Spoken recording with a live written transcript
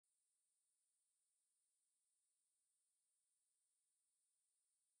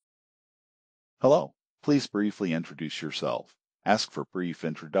Hello. Please briefly introduce yourself. Ask for brief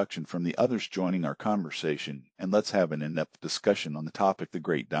introduction from the others joining our conversation, and let's have an in-depth discussion on the topic the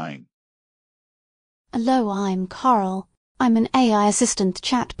Great Dying. Hello, I'm Coral. I'm an AI assistant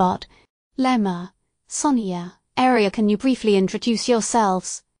chatbot. Lemma, Sonia, Aria, can you briefly introduce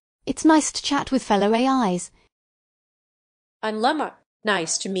yourselves? It's nice to chat with fellow AIs. I'm Lemma.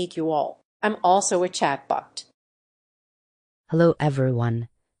 Nice to meet you all. I'm also a chatbot. Hello everyone.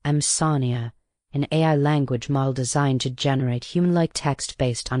 I'm Sonia, an AI language model designed to generate human-like text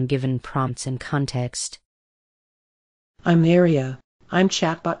based on given prompts and context. I'm Aria. I'm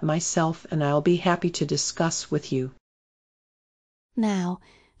chatbot myself, and I'll be happy to discuss with you. Now,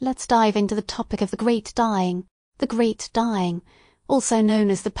 let's dive into the topic of the Great Dying. The Great Dying, also known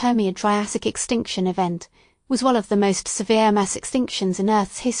as the Permian-Triassic extinction event, was one of the most severe mass extinctions in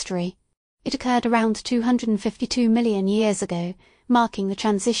Earth's history. It occurred around 252 million years ago, marking the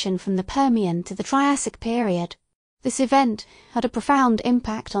transition from the Permian to the Triassic period. This event had a profound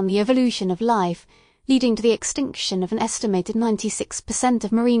impact on the evolution of life, leading to the extinction of an estimated 96%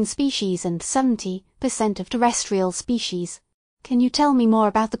 of marine species and 70% of terrestrial species. Can you tell me more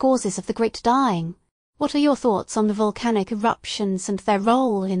about the causes of the Great Dying? What are your thoughts on the volcanic eruptions and their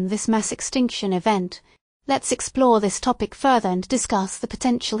role in this mass extinction event? Let's explore this topic further and discuss the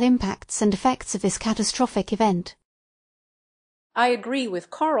potential impacts and effects of this catastrophic event. I agree with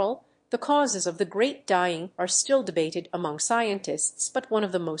Coral. The causes of the Great Dying are still debated among scientists, but one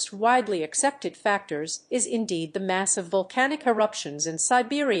of the most widely accepted factors is indeed the massive volcanic eruptions in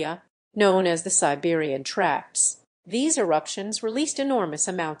Siberia, known as the Siberian Traps. These eruptions released enormous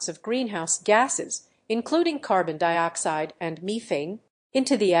amounts of greenhouse gases, including carbon dioxide and methane,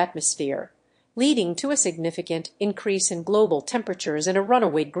 into the atmosphere, leading to a significant increase in global temperatures and a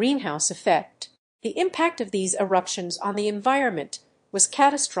runaway greenhouse effect. The impact of these eruptions on the environment was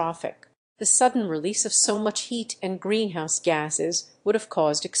catastrophic. The sudden release of so much heat and greenhouse gases would have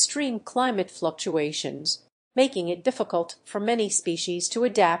caused extreme climate fluctuations, making it difficult for many species to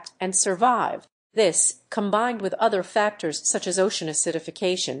adapt and survive. This, combined with other factors such as ocean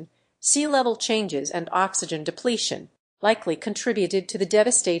acidification, sea level changes, and oxygen depletion, likely contributed to the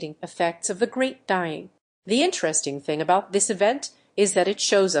devastating effects of the Great Dying. The interesting thing about this event is that it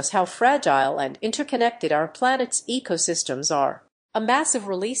shows us how fragile and interconnected our planet's ecosystems are. A massive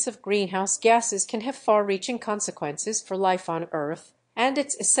release of greenhouse gases can have far-reaching consequences for life on Earth, and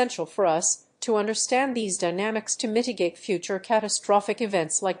it's essential for us to understand these dynamics to mitigate future catastrophic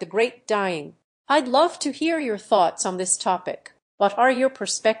events like the Great Dying. I'd love to hear your thoughts on this topic. What are your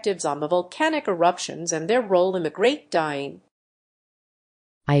perspectives on the volcanic eruptions and their role in the Great Dying?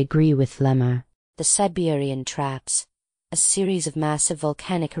 I agree with Lemma. The Siberian Traps, a series of massive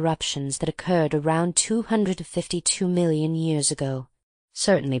volcanic eruptions that occurred around 252 million years ago,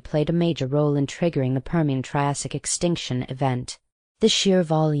 certainly played a major role in triggering the Permian-Triassic extinction event. The sheer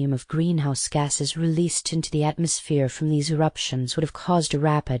volume of greenhouse gases released into the atmosphere from these eruptions would have caused a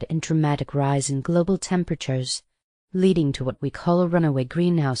rapid and dramatic rise in global temperatures, leading to what we call a runaway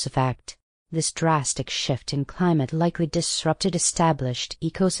greenhouse effect. This drastic shift in climate likely disrupted established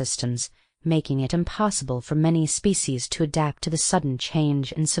ecosystems, making it impossible for many species to adapt to the sudden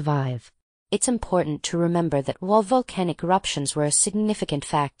change and survive. It's important to remember that while volcanic eruptions were a significant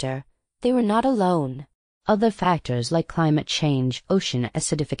factor, they were not alone. Other factors like climate change, ocean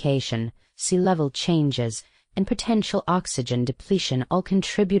acidification, sea level changes, and potential oxygen depletion all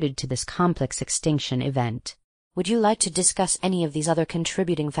contributed to this complex extinction event. Would you like to discuss any of these other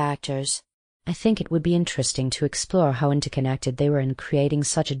contributing factors? I think it would be interesting to explore how interconnected they were in creating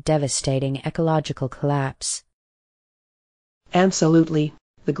such a devastating ecological collapse. Absolutely.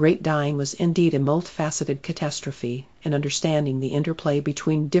 The Great Dying was indeed a multifaceted catastrophe, and understanding the interplay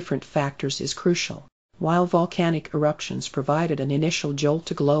between different factors is crucial. While volcanic eruptions provided an initial jolt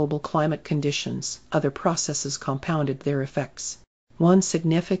to global climate conditions, other processes compounded their effects. One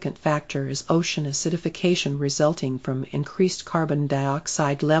significant factor is ocean acidification resulting from increased carbon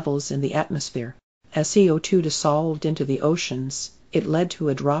dioxide levels in the atmosphere. As CO2 dissolved into the oceans, it led to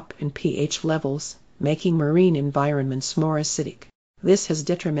a drop in pH levels, making marine environments more acidic. This has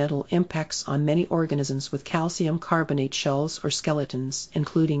detrimental impacts on many organisms with calcium carbonate shells or skeletons,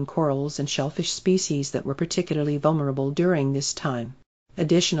 including corals and shellfish species that were particularly vulnerable during this time.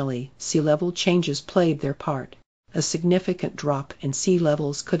 Additionally, sea level changes played their part. A significant drop in sea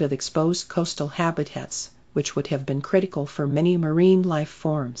levels could have exposed coastal habitats, which would have been critical for many marine life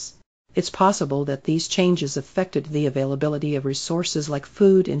forms. It's possible that these changes affected the availability of resources like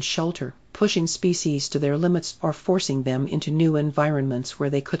food and shelter, pushing species to their limits or forcing them into new environments where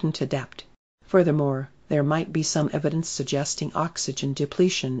they couldn't adapt. Furthermore, there might be some evidence suggesting oxygen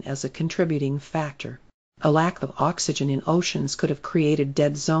depletion as a contributing factor. A lack of oxygen in oceans could have created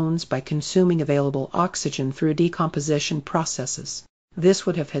dead zones by consuming available oxygen through decomposition processes. This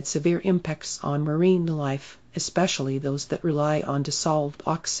would have had severe impacts on marine life, especially those that rely on dissolved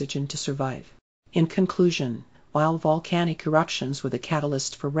oxygen to survive. In conclusion, while volcanic eruptions were the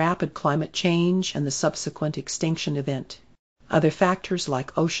catalyst for rapid climate change and the subsequent extinction event, other factors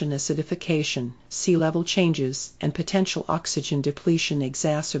like ocean acidification, sea level changes, and potential oxygen depletion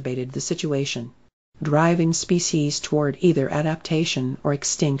exacerbated the situation, driving species toward either adaptation or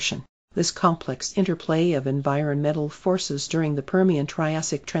extinction. This complex interplay of environmental forces during the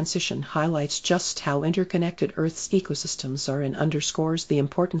Permian-Triassic transition highlights just how interconnected Earth's ecosystems are and underscores the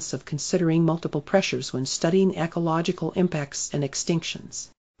importance of considering multiple pressures when studying ecological impacts and extinctions.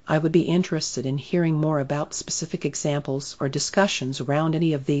 I would be interested in hearing more about specific examples or discussions around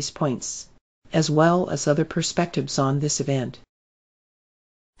any of these points, as well as other perspectives on this event.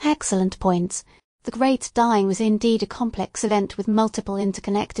 Excellent points. The Great Dying was indeed a complex event with multiple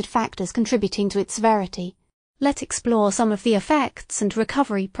interconnected factors contributing to its severity. Let's explore some of the effects and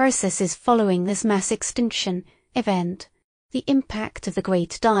recovery processes following this mass extinction event. The impact of the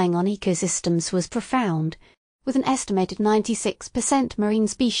Great Dying on ecosystems was profound, with an estimated 96% marine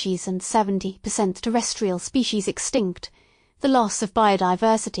species and 70% terrestrial species extinct. The loss of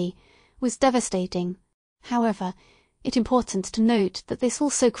biodiversity was devastating. However, it's important to note that this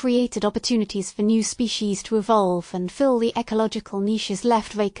also created opportunities for new species to evolve and fill the ecological niches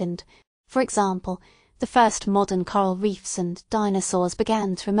left vacant. For example, the first modern coral reefs and dinosaurs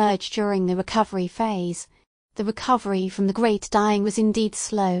began to emerge during the recovery phase. The recovery from the Great Dying was indeed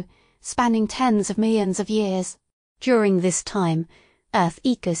slow, spanning tens of millions of years. During this time, Earth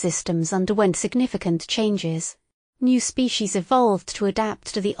ecosystems underwent significant changes. New species evolved to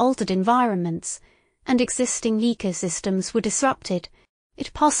adapt to the altered environments, and existing ecosystems were disrupted.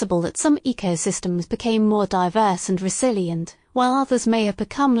 It's possible that some ecosystems became more diverse and resilient, while others may have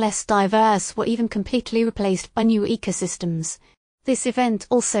become less diverse or even completely replaced by new ecosystems. This event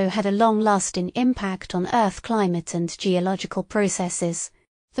also had a long-lasting impact on Earth climate and geological processes.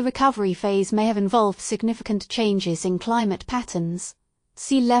 The recovery phase may have involved significant changes in climate patterns,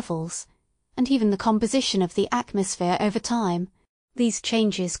 sea levels, and even the composition of the atmosphere over time. These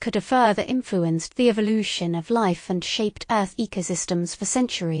changes could have further influenced the evolution of life and shaped Earth ecosystems for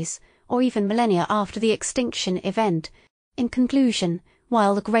centuries, or even millennia after the extinction event. In conclusion,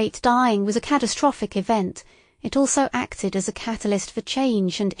 while the Great Dying was a catastrophic event, it also acted as a catalyst for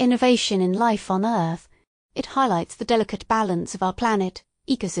change and innovation in life on Earth. It highlights the delicate balance of our planet,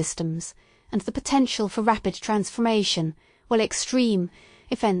 ecosystems, and the potential for rapid transformation, while extreme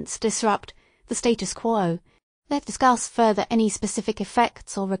events disrupt the status quo. Let's discuss further any specific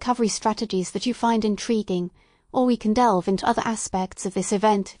effects or recovery strategies that you find intriguing, or we can delve into other aspects of this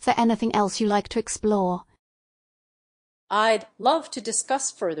event if there's anything else you like to explore. I'd love to discuss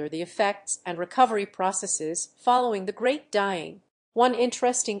further the effects and recovery processes following the Great Dying. One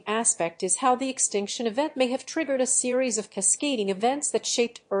interesting aspect is how the extinction event may have triggered a series of cascading events that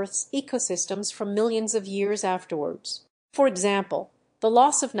shaped Earth's ecosystems for millions of years afterwards. For example, the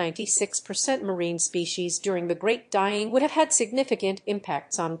loss of 96% marine species during the Great Dying would have had significant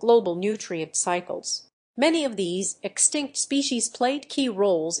impacts on global nutrient cycles. Many of these extinct species played key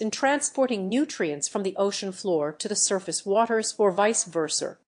roles in transporting nutrients from the ocean floor to the surface waters or vice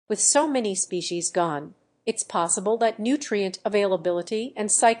versa. With so many species gone, it's possible that nutrient availability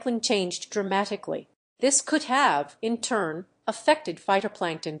and cycling changed dramatically. This could have, in turn, affected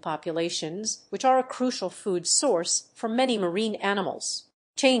phytoplankton populations, which are a crucial food source for many marine animals.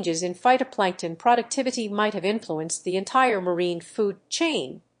 Changes in phytoplankton productivity might have influenced the entire marine food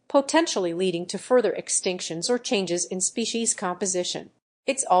chain, potentially leading to further extinctions or changes in species composition.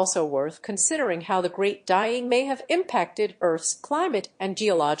 It's also worth considering how the Great Dying may have impacted Earth's climate and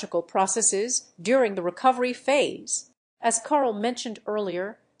geological processes during the recovery phase. As Carl mentioned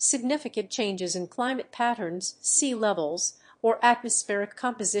earlier, significant changes in climate patterns, sea levels, or atmospheric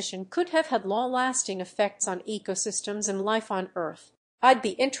composition could have had long-lasting effects on ecosystems and life on Earth. I'd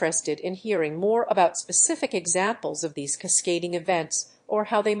be interested in hearing more about specific examples of these cascading events or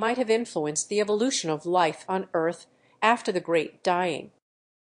how they might have influenced the evolution of life on Earth after the Great Dying.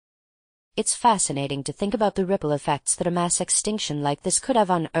 It's fascinating to think about the ripple effects that a mass extinction like this could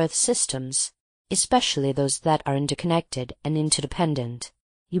have on Earth systems, especially those that are interconnected and interdependent.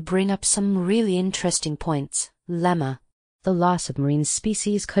 You bring up some really interesting points. Lemma. The loss of marine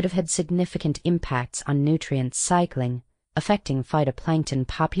species could have had significant impacts on nutrient cycling, affecting phytoplankton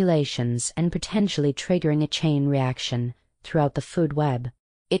populations and potentially triggering a chain reaction throughout the food web.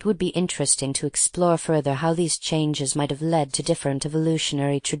 It would be interesting to explore further how these changes might have led to different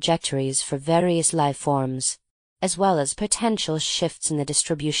evolutionary trajectories for various life forms, as well as potential shifts in the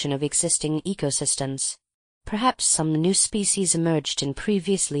distribution of existing ecosystems. Perhaps some new species emerged in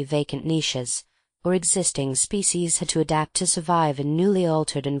previously vacant niches, or existing species had to adapt to survive in newly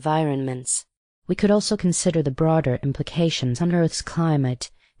altered environments. We could also consider the broader implications on Earth's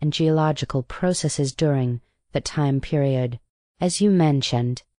climate and geological processes during that time period, as you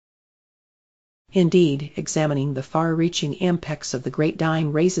mentioned. Indeed, examining the far-reaching impacts of the Great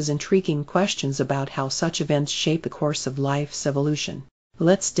Dying raises intriguing questions about how such events shape the course of life's evolution.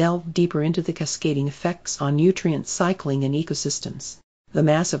 Let's delve deeper into the cascading effects on nutrient cycling in ecosystems. The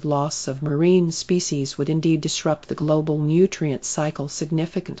massive loss of marine species would indeed disrupt the global nutrient cycle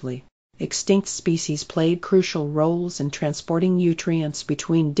significantly. Extinct species played crucial roles in transporting nutrients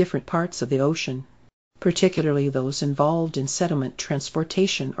between different parts of the ocean, particularly those involved in sediment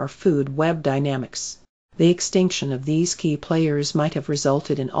transportation or food web dynamics. The extinction of these key players might have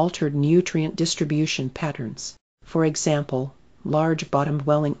resulted in altered nutrient distribution patterns. For example, large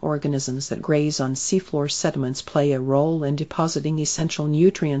bottom-dwelling organisms that graze on seafloor sediments play a role in depositing essential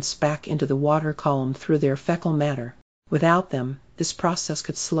nutrients back into the water column through their fecal matter. Without them, this process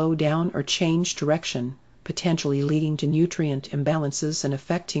could slow down or change direction, potentially leading to nutrient imbalances and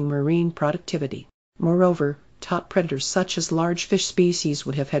affecting marine productivity. Moreover, top predators such as large fish species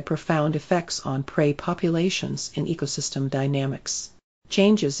would have had profound effects on prey populations and ecosystem dynamics.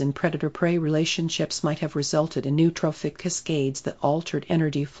 Changes in predator-prey relationships might have resulted in new trophic cascades that altered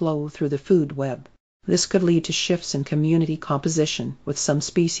energy flow through the food web. This could lead to shifts in community composition, with some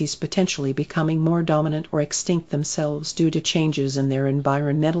species potentially becoming more dominant or extinct themselves due to changes in their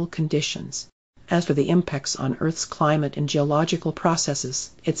environmental conditions. As for the impacts on Earth's climate and geological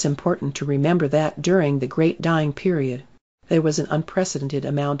processes, it's important to remember that during the Great Dying period, there was an unprecedented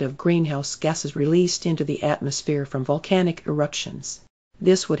amount of greenhouse gases released into the atmosphere from volcanic eruptions.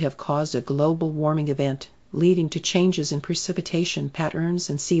 This would have caused a global warming event, leading to changes in precipitation patterns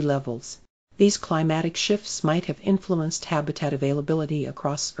and sea levels. These climatic shifts might have influenced habitat availability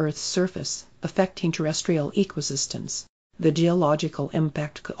across Earth's surface, affecting terrestrial ecosystems. The geological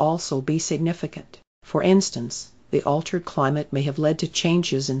impact could also be significant. For instance, the altered climate may have led to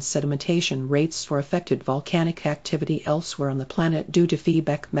changes in sedimentation rates or affected volcanic activity elsewhere on the planet due to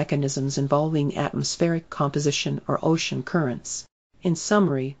feedback mechanisms involving atmospheric composition or ocean currents. In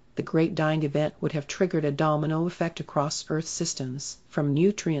summary, the Great Dying event would have triggered a domino effect across Earth systems, from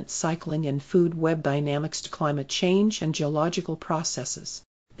nutrient cycling and food web dynamics to climate change and geological processes.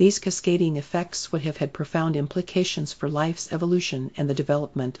 These cascading effects would have had profound implications for life's evolution and the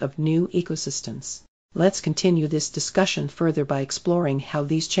development of new ecosystems. Let's continue this discussion further by exploring how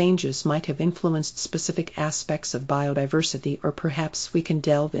these changes might have influenced specific aspects of biodiversity, or perhaps we can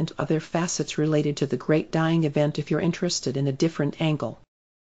delve into other facets related to the Great Dying event if you're interested in a different angle.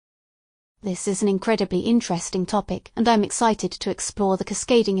 This is an incredibly interesting topic, and I'm excited to explore the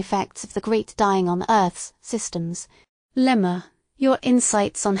cascading effects of the Great Dying on Earth's systems. Lemma, your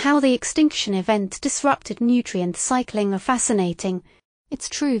insights on how the extinction event disrupted nutrient cycling are fascinating. It's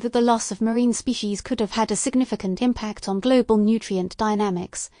true that the loss of marine species could have had a significant impact on global nutrient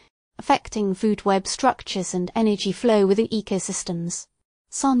dynamics, affecting food web structures and energy flow within ecosystems.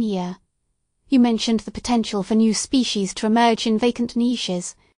 Sonia, you mentioned the potential for new species to emerge in vacant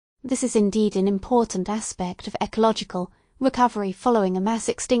niches. This is indeed an important aspect of ecological recovery following a mass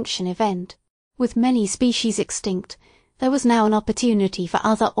extinction event. With many species extinct, there was now an opportunity for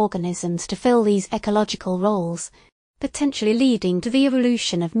other organisms to fill these ecological roles, potentially leading to the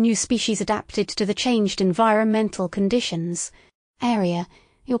evolution of new species adapted to the changed environmental conditions. Aria,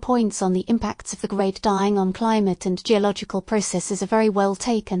 your points on the impacts of the Great Dying on climate and geological processes are very well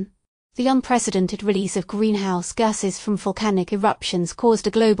taken. The unprecedented release of greenhouse gases from volcanic eruptions caused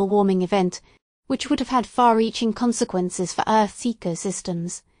a global warming event, which would have had far-reaching consequences for Earth's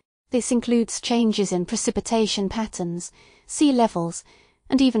ecosystems. This includes changes in precipitation patterns, sea levels,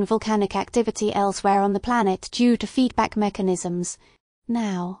 and even volcanic activity elsewhere on the planet due to feedback mechanisms.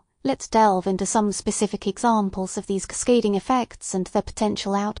 Now, let's delve into some specific examples of these cascading effects and their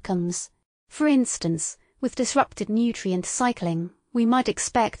potential outcomes. For instance, with disrupted nutrient cycling, we might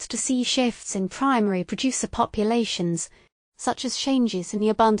expect to see shifts in primary producer populations, such as changes in the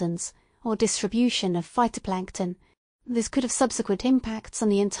abundance or distribution of phytoplankton. This could have subsequent impacts on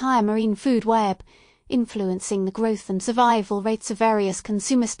the entire marine food web, influencing the growth and survival rates of various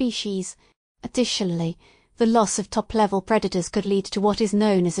consumer species. Additionally, the loss of top-level predators could lead to what is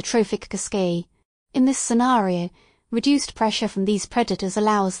known as a trophic cascade. In this scenario, reduced pressure from these predators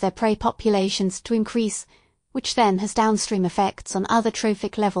allows their prey populations to increase, which then has downstream effects on other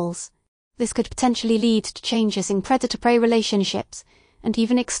trophic levels. This could potentially lead to changes in predator-prey relationships and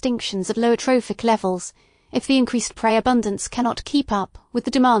even extinctions at lower trophic levels if the increased prey abundance cannot keep up with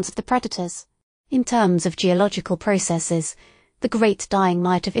the demands of the predators. In terms of geological processes, the Great Dying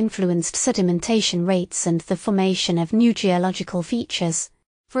might have influenced sedimentation rates and the formation of new geological features.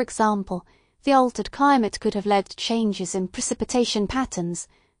 For example, the altered climate could have led to changes in precipitation patterns,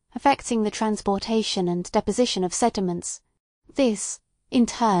 affecting the transportation and deposition of sediments. This, in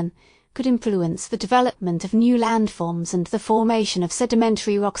turn, could influence the development of new landforms and the formation of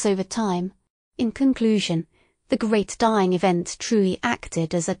sedimentary rocks over time. In conclusion, the Great Dying event truly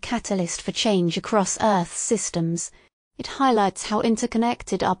acted as a catalyst for change across Earth's systems. It highlights how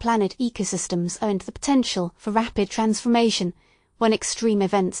interconnected our planet ecosystems are and the potential for rapid transformation when extreme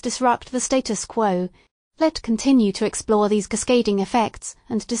events disrupt the status quo. Let's continue to explore these cascading effects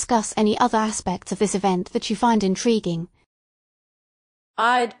and discuss any other aspects of this event that you find intriguing.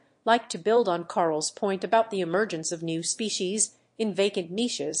 I'd like to build on Carl's point about the emergence of new species in vacant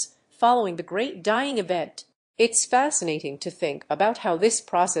niches following the Great Dying event. It's fascinating to think about how this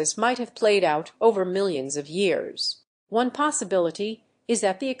process might have played out over millions of years. One possibility is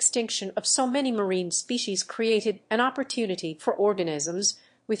that the extinction of so many marine species created an opportunity for organisms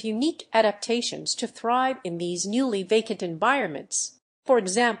with unique adaptations to thrive in these newly vacant environments. For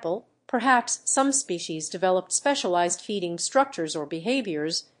example, perhaps some species developed specialized feeding structures or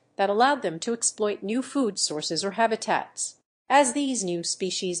behaviors that allowed them to exploit new food sources or habitats. As these new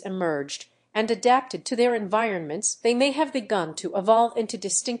species emerged and adapted to their environments, they may have begun to evolve into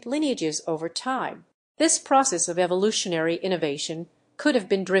distinct lineages over time. This process of evolutionary innovation could have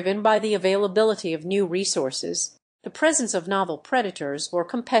been driven by the availability of new resources, the presence of novel predators or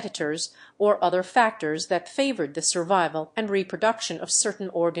competitors, or other factors that favored the survival and reproduction of certain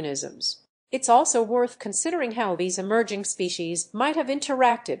organisms. It's also worth considering how these emerging species might have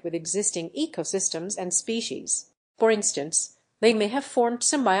interacted with existing ecosystems and species. For instance, they may have formed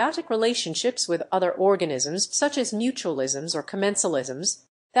symbiotic relationships with other organisms, such as mutualisms or commensalisms,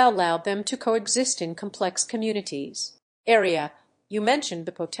 that allowed them to coexist in complex communities. Aria, you mentioned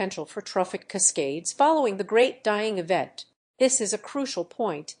the potential for trophic cascades following the Great Dying event. This is a crucial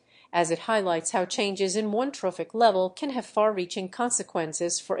point, as it highlights how changes in one trophic level can have far-reaching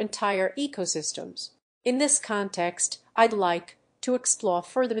consequences for entire ecosystems. In this context, I'd like to explore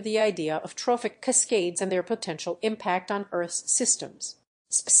further the idea of trophic cascades and their potential impact on Earth's systems.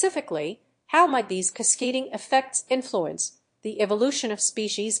 Specifically, how might these cascading effects influence the evolution of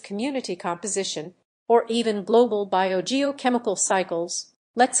species community composition, or even global biogeochemical cycles?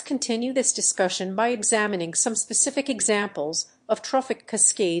 Let's continue this discussion by examining some specific examples of trophic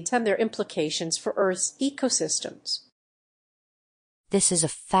cascades and their implications for Earth's ecosystems. This is a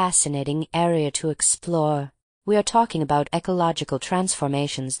fascinating area to explore. We are talking about ecological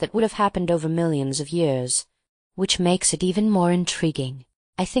transformations that would have happened over millions of years, which makes it even more intriguing.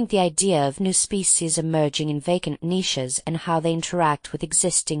 I think the idea of new species emerging in vacant niches and how they interact with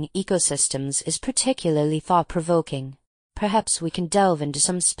existing ecosystems is particularly thought-provoking. Perhaps we can delve into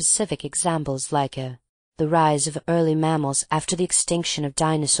some specific examples like the rise of early mammals after the extinction of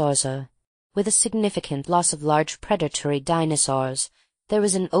dinosaurs. With a significant loss of large predatory dinosaurs, there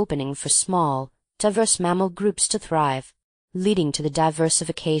was an opening for small, diverse mammal groups to thrive, leading to the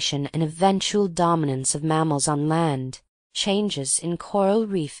diversification and eventual dominance of mammals on land. Changes in coral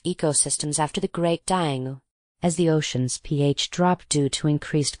reef ecosystems after the Great Dying. As the ocean's pH dropped due to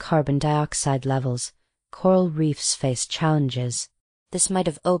increased carbon dioxide levels, coral reefs faced challenges. This might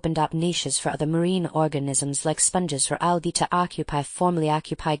have opened up niches for other marine organisms like sponges or algae to occupy formerly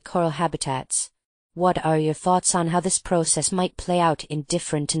occupied coral habitats. What are your thoughts on how this process might play out in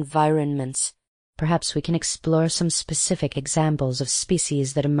different environments? Perhaps we can explore some specific examples of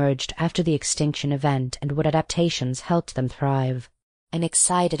species that emerged after the extinction event and what adaptations helped them thrive. I'm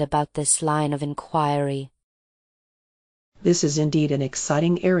excited about this line of inquiry. This is indeed an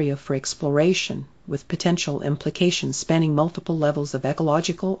exciting area for exploration, with potential implications spanning multiple levels of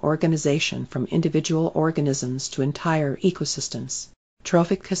ecological organization from individual organisms to entire ecosystems.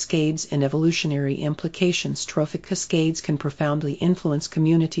 Trophic cascades and evolutionary implications. Trophic cascades can profoundly influence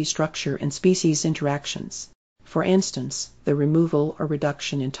community structure and species interactions. For instance, the removal or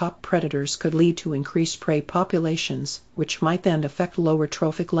reduction in top predators could lead to increased prey populations, which might then affect lower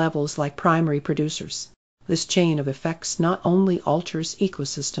trophic levels like primary producers. This chain of effects not only alters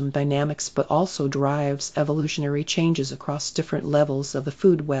ecosystem dynamics but also drives evolutionary changes across different levels of the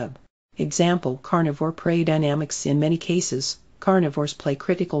food web. Example: carnivore-prey dynamics. In many cases, carnivores play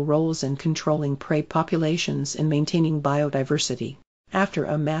critical roles in controlling prey populations and maintaining biodiversity. After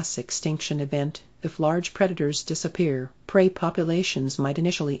a mass extinction event, if large predators disappear, prey populations might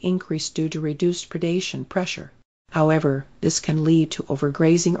initially increase due to reduced predation pressure. However, this can lead to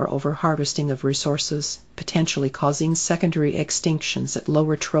overgrazing or overharvesting of resources, potentially causing secondary extinctions at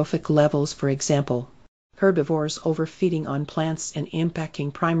lower trophic levels. For example, herbivores overfeeding on plants and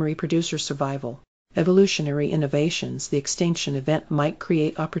impacting primary producer survival. Evolutionary innovations. The extinction event might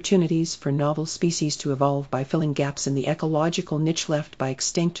create opportunities for novel species to evolve by filling gaps in the ecological niche left by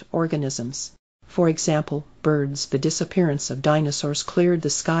extinct organisms. For example, birds. The disappearance of dinosaurs cleared the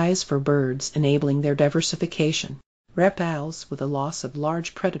skies for birds, enabling their diversification. Reptiles. With the loss of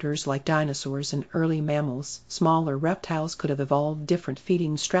large predators like dinosaurs and early mammals, smaller reptiles could have evolved different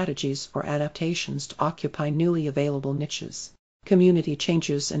feeding strategies or adaptations to occupy newly available niches. Community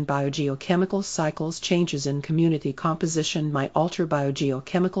changes and biogeochemical cycles. Changes in community composition might alter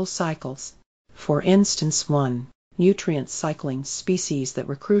biogeochemical cycles. For instance, 1. Nutrient cycling. Species that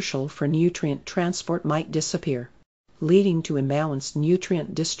were crucial for nutrient transport might disappear, leading to imbalanced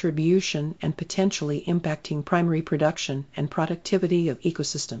nutrient distribution and potentially impacting primary production and productivity of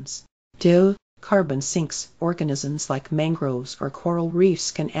ecosystems. 2. Carbon sinks. Organisms like mangroves or coral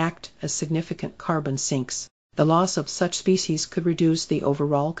reefs can act as significant carbon sinks. The loss of such species could reduce the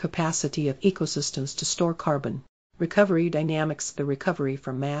overall capacity of ecosystems to store carbon. Recovery dynamics. The recovery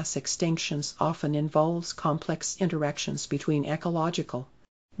from mass extinctions often involves complex interactions between ecological,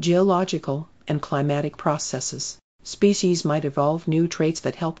 geological, and climatic processes. Species might evolve new traits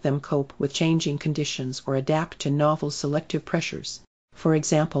that help them cope with changing conditions or adapt to novel selective pressures. For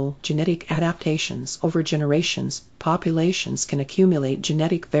example, genetic adaptations. Over generations, populations can accumulate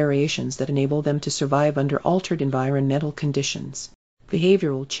genetic variations that enable them to survive under altered environmental conditions.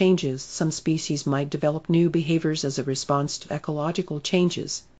 Behavioral changes. Some species might develop new behaviors as a response to ecological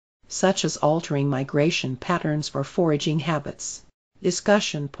changes, such as altering migration patterns or foraging habits.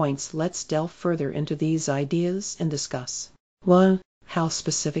 Discussion points. Let's delve further into these ideas and discuss. 1. How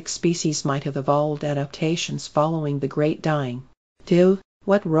specific species might have evolved adaptations following the Great Dying. 2.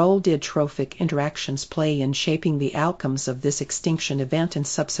 What role did trophic interactions play in shaping the outcomes of this extinction event and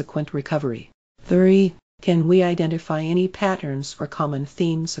subsequent recovery? 3. Can we identify any patterns or common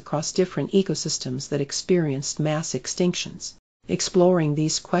themes across different ecosystems that experienced mass extinctions? Exploring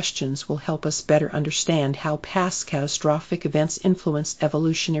these questions will help us better understand how past catastrophic events influence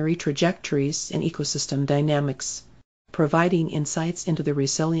evolutionary trajectories and ecosystem dynamics, providing insights into the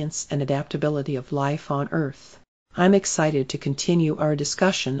resilience and adaptability of life on Earth. I'm excited to continue our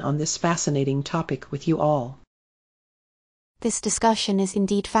discussion on this fascinating topic with you all. This discussion is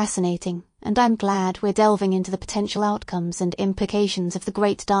indeed fascinating, and I'm glad we're delving into the potential outcomes and implications of the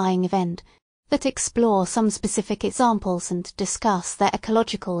Great Dying Event that explore some specific examples and discuss their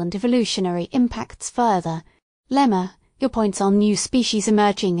ecological and evolutionary impacts further. Lemma, your points on new species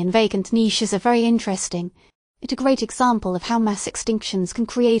emerging in vacant niches are very interesting. It's a great example of how mass extinctions can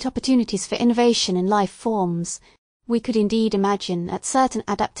create opportunities for innovation in life forms. We could indeed imagine that certain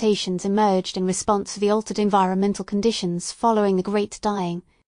adaptations emerged in response to the altered environmental conditions following the Great Dying.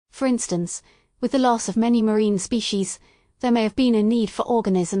 For instance, with the loss of many marine species, there may have been a need for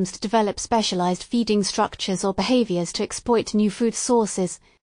organisms to develop specialized feeding structures or behaviors to exploit new food sources.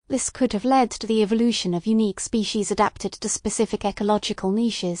 This could have led to the evolution of unique species adapted to specific ecological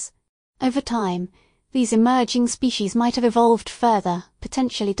niches. Over time, these emerging species might have evolved further,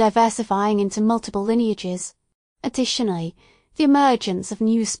 potentially diversifying into multiple lineages. Additionally, the emergence of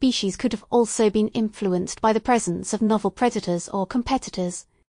new species could have also been influenced by the presence of novel predators or competitors.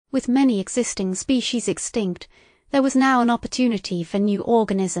 With many existing species extinct, there was now an opportunity for new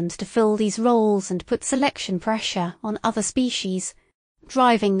organisms to fill these roles and put selection pressure on other species,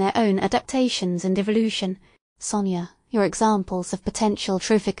 driving their own adaptations and evolution. Sonia, your examples of potential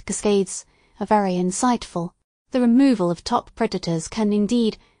trophic cascades are very insightful. The removal of top predators can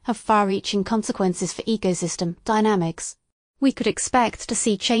indeed have far-reaching consequences for ecosystem dynamics. We could expect to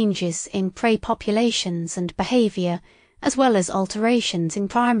see changes in prey populations and behavior, as well as alterations in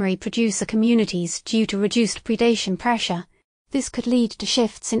primary producer communities due to reduced predation pressure. This could lead to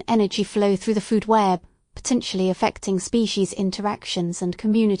shifts in energy flow through the food web, potentially affecting species interactions and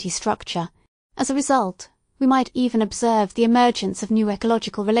community structure. As a result, we might even observe the emergence of new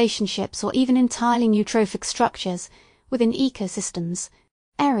ecological relationships or even entirely new trophic structures within ecosystems.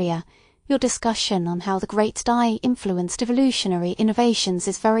 Aria, your discussion on how the Great Die influenced evolutionary innovations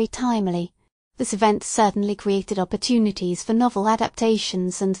is very timely. This event certainly created opportunities for novel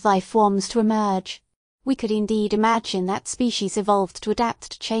adaptations and life forms to emerge. We could indeed imagine that species evolved to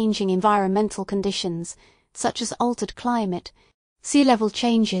adapt to changing environmental conditions, such as altered climate, sea level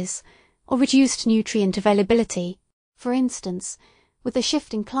changes, or reduced nutrient availability. For instance, With the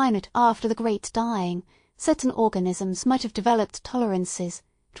shifting climate after the Great Dying, certain organisms might have developed tolerances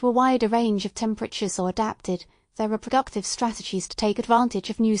to a wider range of temperatures or adapted their reproductive strategies to take advantage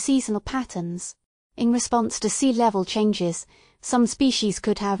of new seasonal patterns. In response to sea level changes, some species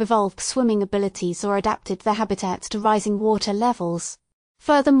could have evolved swimming abilities or adapted their habitats to rising water levels.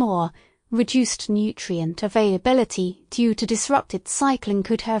 Furthermore, reduced nutrient availability due to disrupted cycling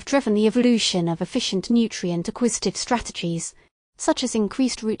could have driven the evolution of efficient nutrient acquisitive strategies, such as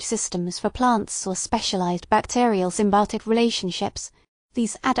increased root systems for plants or specialized bacterial symbiotic relationships.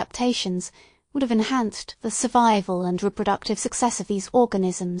 These adaptations would have enhanced the survival and reproductive success of these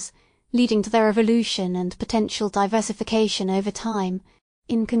organisms, leading to their evolution and potential diversification over time.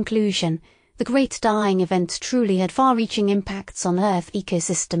 In conclusion, the Great Dying Event truly had far-reaching impacts on Earth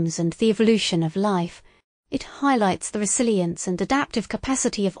ecosystems and the evolution of life. It highlights the resilience and adaptive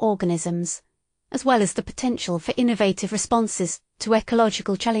capacity of organisms, as well as the potential for innovative responses to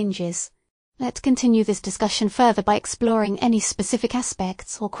ecological challenges. Let's continue this discussion further by exploring any specific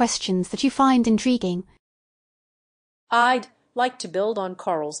aspects or questions that you find intriguing. I'd like to build on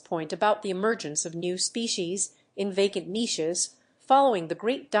Carl's point about the emergence of new species in vacant niches following the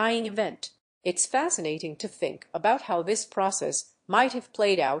Great Dying Event. It's fascinating to think about how this process might have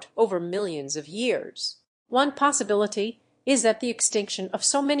played out over millions of years. One possibility is that the extinction of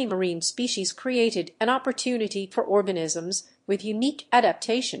so many marine species created an opportunity for organisms with unique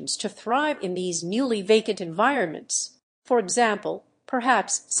adaptations to thrive in these newly vacant environments. For example,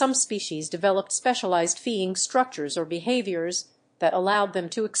 perhaps some species developed specialized feeding structures or behaviors that allowed them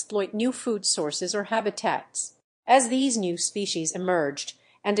to exploit new food sources or habitats. As these new species emerged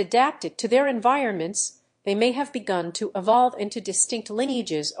and adapted to their environments, they may have begun to evolve into distinct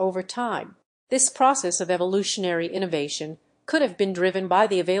lineages over time. This process of evolutionary innovation could have been driven by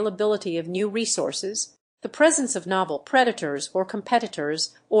the availability of new resources, the presence of novel predators or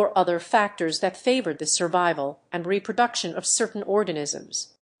competitors, or other factors that favored the survival and reproduction of certain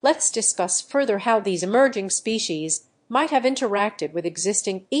organisms. Let's discuss further how these emerging species might have interacted with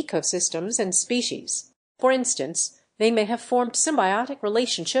existing ecosystems and species. For instance, they may have formed symbiotic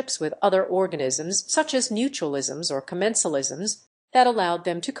relationships with other organisms, such as mutualisms or commensalisms, that allowed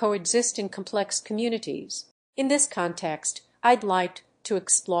them to coexist in complex communities. In this context, I'd like to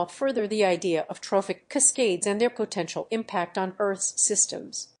explore further the idea of trophic cascades and their potential impact on Earth's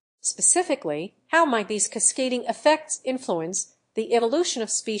systems. Specifically, how might these cascading effects influence the evolution of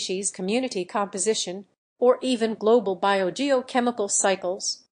species, community composition, or even global biogeochemical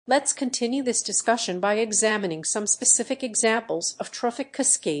cycles? Let's continue this discussion by examining some specific examples of trophic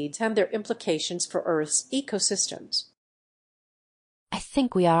cascades and their implications for Earth's ecosystems. I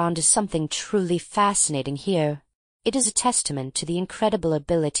think we are onto something truly fascinating here. It is a testament to the incredible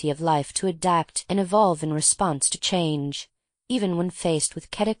ability of life to adapt and evolve in response to change, even when faced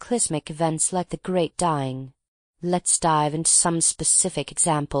with cataclysmic events like the Great Dying. Let's dive into some specific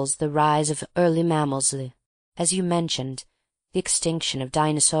examples. The rise of early mammals. As you mentioned, the extinction of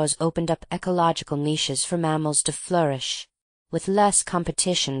dinosaurs opened up ecological niches for mammals to flourish. With less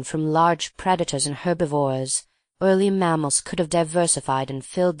competition from large predators and herbivores, early mammals could have diversified and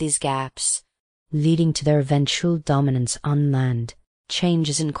filled these gaps, leading to their eventual dominance on land.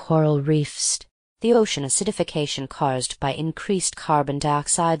 Changes in coral reefs. The ocean acidification caused by increased carbon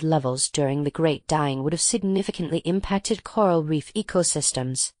dioxide levels during the Great Dying would have significantly impacted coral reef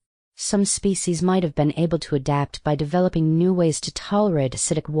ecosystems. Some species might have been able to adapt by developing new ways to tolerate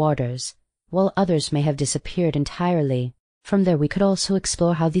acidic waters, while others may have disappeared entirely. From there we could also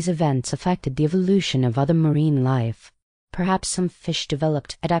explore how these events affected the evolution of other marine life. Perhaps some fish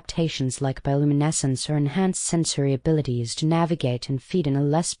developed adaptations like bioluminescence or enhanced sensory abilities to navigate and feed in a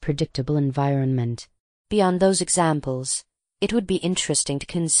less predictable environment. Beyond those examples, it would be interesting to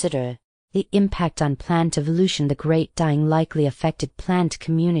consider the impact on plant evolution. The Great Dying likely affected plant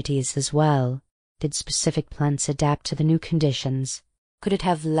communities as well. Did specific plants adapt to the new conditions? Could it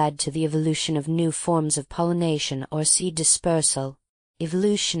have led to the evolution of new forms of pollination or seed dispersal?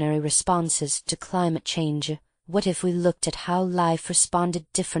 Evolutionary responses to climate change. What if we looked at how life responded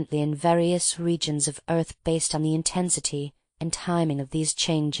differently in various regions of Earth based on the intensity and timing of these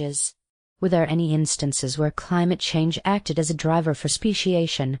changes? Were there any instances where climate change acted as a driver for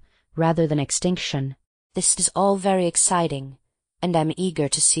speciation rather than extinction? This is all very exciting, and I'm eager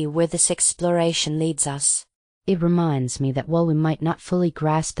to see where this exploration leads us. It reminds me that while we might not fully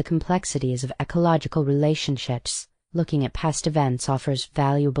grasp the complexities of ecological relationships, looking at past events offers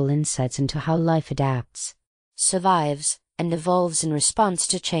valuable insights into how life adapts, survives, and evolves in response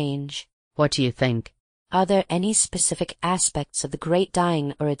to change. What do you think? Are there any specific aspects of the Great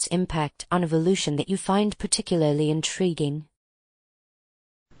Dying or its impact on evolution that you find particularly intriguing?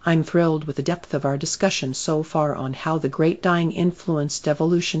 I'm thrilled with the depth of our discussion so far on how the Great Dying influenced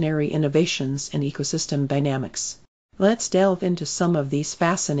evolutionary innovations in ecosystem dynamics. Let's delve into some of these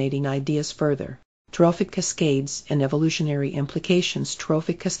fascinating ideas further. Trophic cascades and evolutionary implications.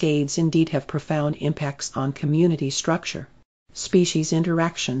 Trophic cascades indeed have profound impacts on community structure, species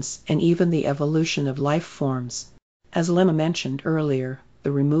interactions, and even the evolution of life forms. As Lemma mentioned earlier,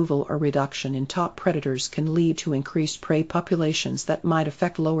 the removal or reduction in top predators can lead to increased prey populations that might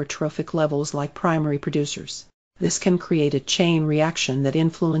affect lower trophic levels like primary producers. This can create a chain reaction that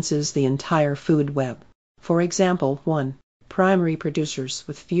influences the entire food web. For example, 1. Primary producers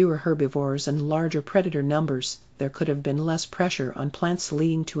with fewer herbivores and larger predator numbers, there could have been less pressure on plants,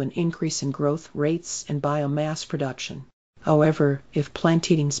 leading to an increase in growth rates and biomass production. However, if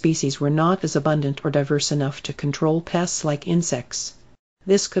plant-eating species were not as abundant or diverse enough to control pests like insects,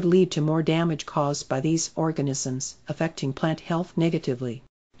 this could lead to more damage caused by these organisms, affecting plant health negatively.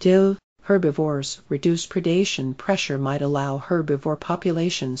 2. Herbivores. Reduced predation pressure might allow herbivore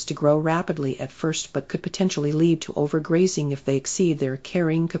populations to grow rapidly at first, but could potentially lead to overgrazing if they exceed their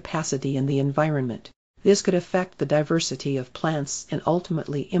carrying capacity in the environment. This could affect the diversity of plants and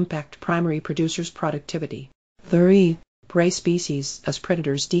ultimately impact primary producers' productivity. 3. Prey species. As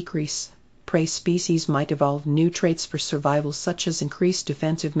predators decrease, prey species might evolve new traits for survival, such as increased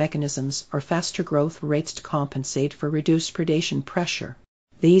defensive mechanisms or faster growth rates to compensate for reduced predation pressure.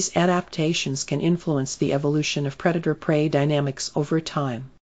 These adaptations can influence the evolution of predator-prey dynamics over time.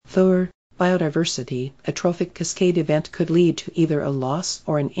 4. Biodiversity. A trophic cascade event could lead to either a loss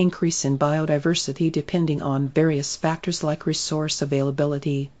or an increase in biodiversity depending on various factors like resource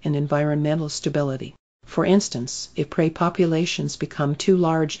availability and environmental stability. For instance, if prey populations become too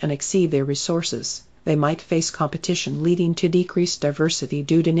large and exceed their resources, they might face competition, leading to decreased diversity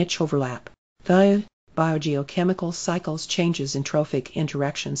due to niche overlap. 5. Biogeochemical cycles. Changes in trophic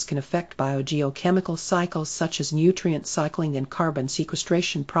interactions can affect biogeochemical cycles such as nutrient cycling and carbon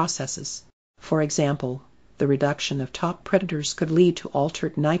sequestration processes. For example, the reduction of top predators could lead to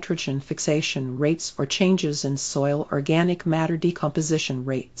altered nitrogen fixation rates or changes in soil organic matter decomposition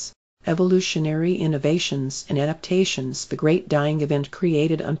rates. Evolutionary innovations and adaptations. The Great Dying Event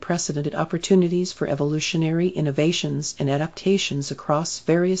created unprecedented opportunities for evolutionary innovations and adaptations across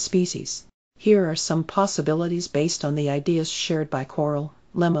various species. Here are some possibilities based on the ideas shared by Coral,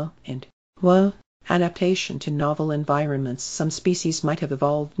 Lemma, and 1. Adaptation to novel environments. Some species might have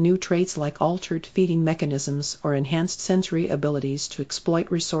evolved new traits like altered feeding mechanisms or enhanced sensory abilities to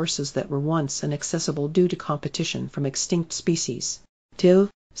exploit resources that were once inaccessible due to competition from extinct species. 2.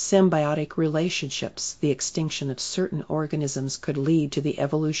 Symbiotic relationships. The extinction of certain organisms could lead to the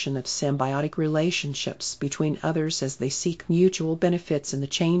evolution of symbiotic relationships between others as they seek mutual benefits in the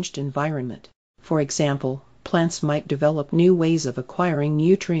changed environment. For example, plants might develop new ways of acquiring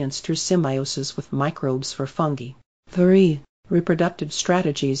nutrients through symbiosis with microbes or fungi. 3. Reproductive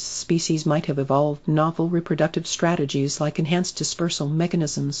strategies. Species might have evolved novel reproductive strategies like enhanced dispersal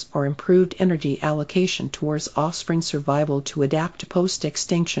mechanisms or improved energy allocation towards offspring survival to adapt to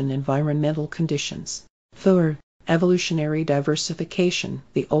post-extinction environmental conditions. 4. Evolutionary diversification.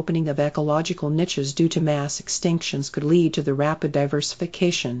 The opening of ecological niches due to mass extinctions could lead to the rapid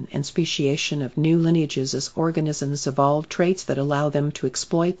diversification and speciation of new lineages as organisms evolve traits that allow them to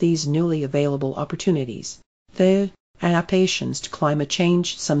exploit these newly available opportunities. 5. Adaptations to climate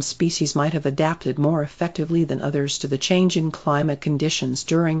change. Some species might have adapted more effectively than others to the change in climate conditions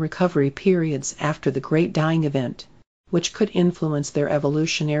during recovery periods after the Great Dying Event, which could influence their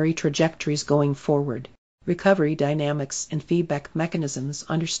evolutionary trajectories going forward. Recovery dynamics and feedback mechanisms.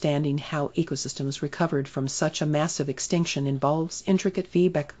 Understanding how ecosystems recovered from such a massive extinction involves intricate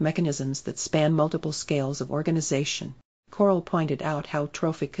feedback mechanisms that span multiple scales of organization. Coral pointed out how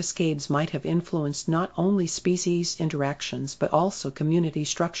trophic cascades might have influenced not only species interactions but also community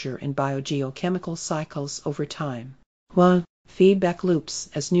structure and biogeochemical cycles over time. 1. Feedback loops.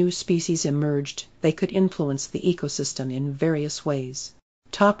 As new species emerged, they could influence the ecosystem in various ways.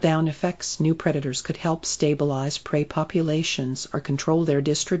 Top-down effects. New predators could help stabilize prey populations or control their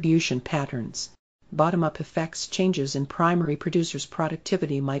distribution patterns. Bottom-up effects. Changes in primary producers'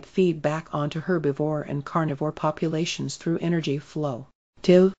 productivity might feed back onto herbivore and carnivore populations through energy flow.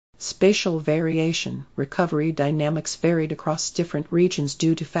 2. Spatial variation. Recovery dynamics varied across different regions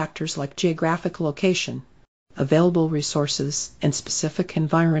due to factors like geographic location, available resources, and specific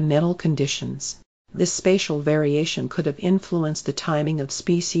environmental conditions. This spatial variation could have influenced the timing of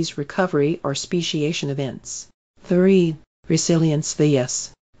species recovery or speciation events. 3. Resilience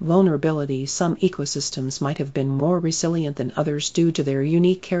vs. vulnerability. Some ecosystems might have been more resilient than others due to their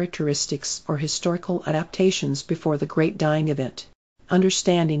unique characteristics or historical adaptations before the Great Dying Event.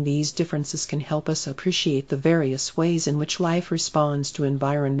 Understanding these differences can help us appreciate the various ways in which life responds to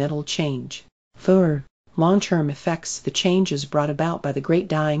environmental change. For long-term effects, the changes brought about by the Great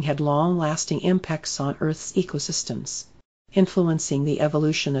Dying had long-lasting impacts on Earth's ecosystems, influencing the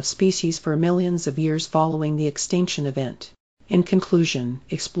evolution of species for millions of years following the extinction event. In conclusion,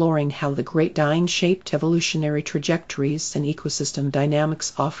 exploring how the Great Dying shaped evolutionary trajectories and ecosystem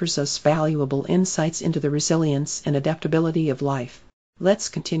dynamics offers us valuable insights into the resilience and adaptability of life. Let's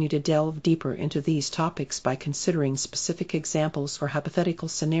continue to delve deeper into these topics by considering specific examples or hypothetical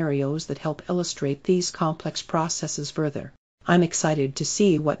scenarios that help illustrate these complex processes further. I'm excited to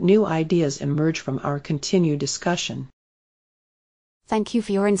see what new ideas emerge from our continued discussion. Thank you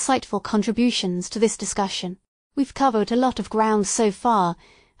for your insightful contributions to this discussion. We've covered a lot of ground so far,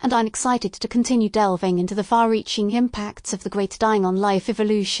 and I'm excited to continue delving into the far-reaching impacts of the Great Dying on life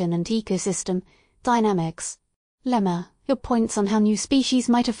evolution and ecosystem dynamics. Lemma, your points on how new species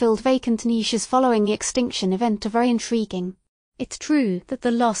might have filled vacant niches following the extinction event are very intriguing. It's true that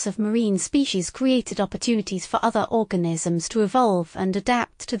the loss of marine species created opportunities for other organisms to evolve and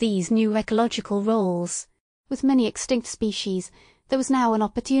adapt to these new ecological roles. With many extinct species, there was now an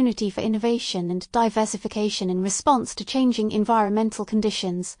opportunity for innovation and diversification in response to changing environmental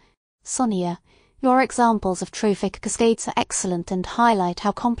conditions. Sonia, your examples of trophic cascades are excellent and highlight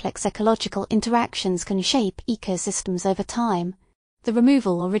how complex ecological interactions can shape ecosystems over time. The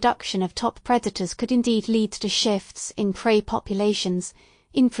removal or reduction of top predators could indeed lead to shifts in prey populations,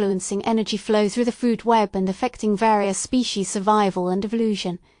 influencing energy flow through the food web and affecting various species' survival and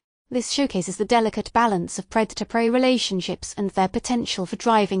evolution. This showcases the delicate balance of predator-prey relationships and their potential for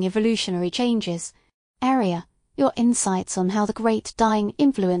driving evolutionary changes. Aria, your insights on how the Great Dying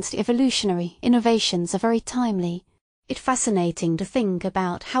influenced evolutionary innovations are very timely. It's fascinating to think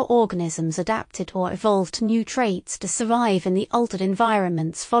about how organisms adapted or evolved new traits to survive in the altered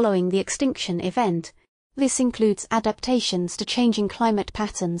environments following the extinction event. This includes adaptations to changing climate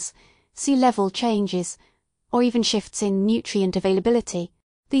patterns, sea level changes, or even shifts in nutrient availability.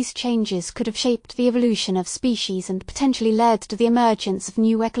 These changes could have shaped the evolution of species and potentially led to the emergence of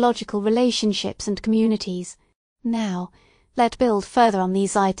new ecological relationships and communities. Now, let's build further on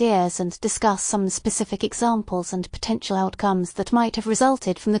these ideas and discuss some specific examples and potential outcomes that might have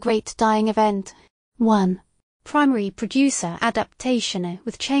resulted from the Great Dying event. 1. Primary producer adaptation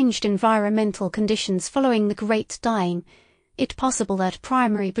with changed environmental conditions following the Great Dying. It's possible that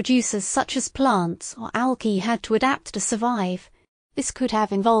primary producers such as plants or algae had to adapt to survive. This could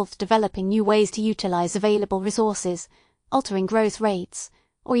have involved developing new ways to utilize available resources, altering growth rates,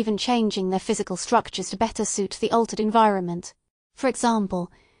 or even changing their physical structures to better suit the altered environment. For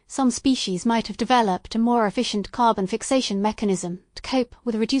example, some species might have developed a more efficient carbon fixation mechanism to cope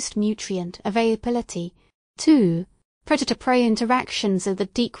with reduced nutrient availability. 2. Predator-prey interactions and the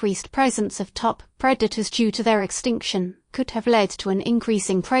decreased presence of top predators due to their extinction could have led to an increase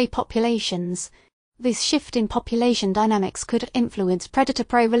in prey populations. This shift in population dynamics could influence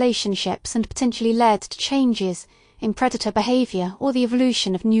predator-prey relationships and potentially led to changes in predator behavior or the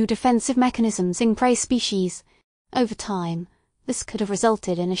evolution of new defensive mechanisms in prey species. Over time, this could have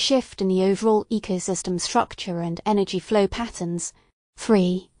resulted in a shift in the overall ecosystem structure and energy flow patterns.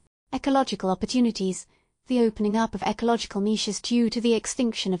 3. Ecological opportunities, the opening up of ecological niches due to the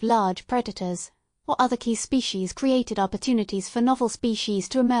extinction of large predators or other key species created opportunities for novel species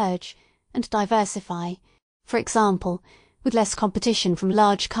to emerge and diversify. For example, with less competition from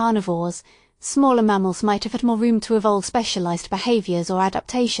large carnivores, smaller mammals might have had more room to evolve specialized behaviors or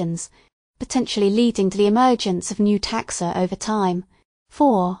adaptations, potentially leading to the emergence of new taxa over time.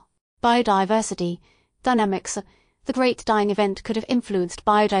 4. Biodiversity dynamics. The Great Dying event could have influenced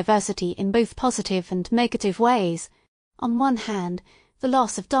biodiversity in both positive and negative ways. On one hand, the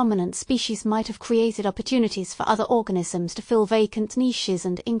loss of dominant species might have created opportunities for other organisms to fill vacant niches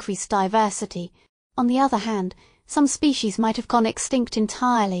and increase diversity. On the other hand, some species might have gone extinct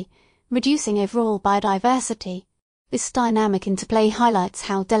entirely, reducing overall biodiversity. This dynamic interplay highlights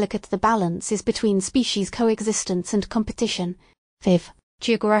how delicate the balance is between species coexistence and competition. 5.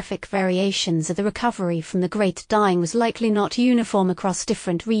 Geographic variations of the recovery from the Great Dying was likely not uniform across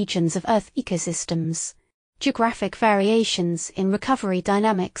different regions of Earth ecosystems. Geographic variations in recovery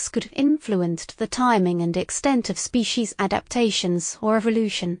dynamics could have influenced the timing and extent of species adaptations or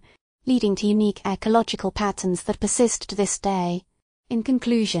evolution, leading to unique ecological patterns that persist to this day. In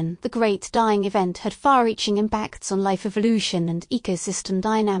conclusion, the Great Dying event had far-reaching impacts on life evolution and ecosystem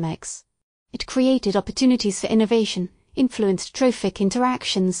dynamics. It created opportunities for innovation, influenced trophic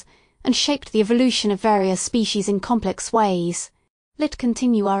interactions, and shaped the evolution of various species in complex ways. Let's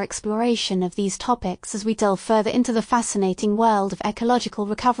continue our exploration of these topics as we delve further into the fascinating world of ecological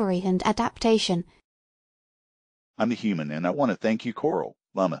recovery and adaptation. I'm the human, and I want to thank you, Coral,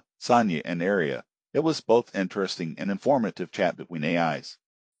 Lemma, Sonia, and Aria. It was both interesting and informative chat between AIs.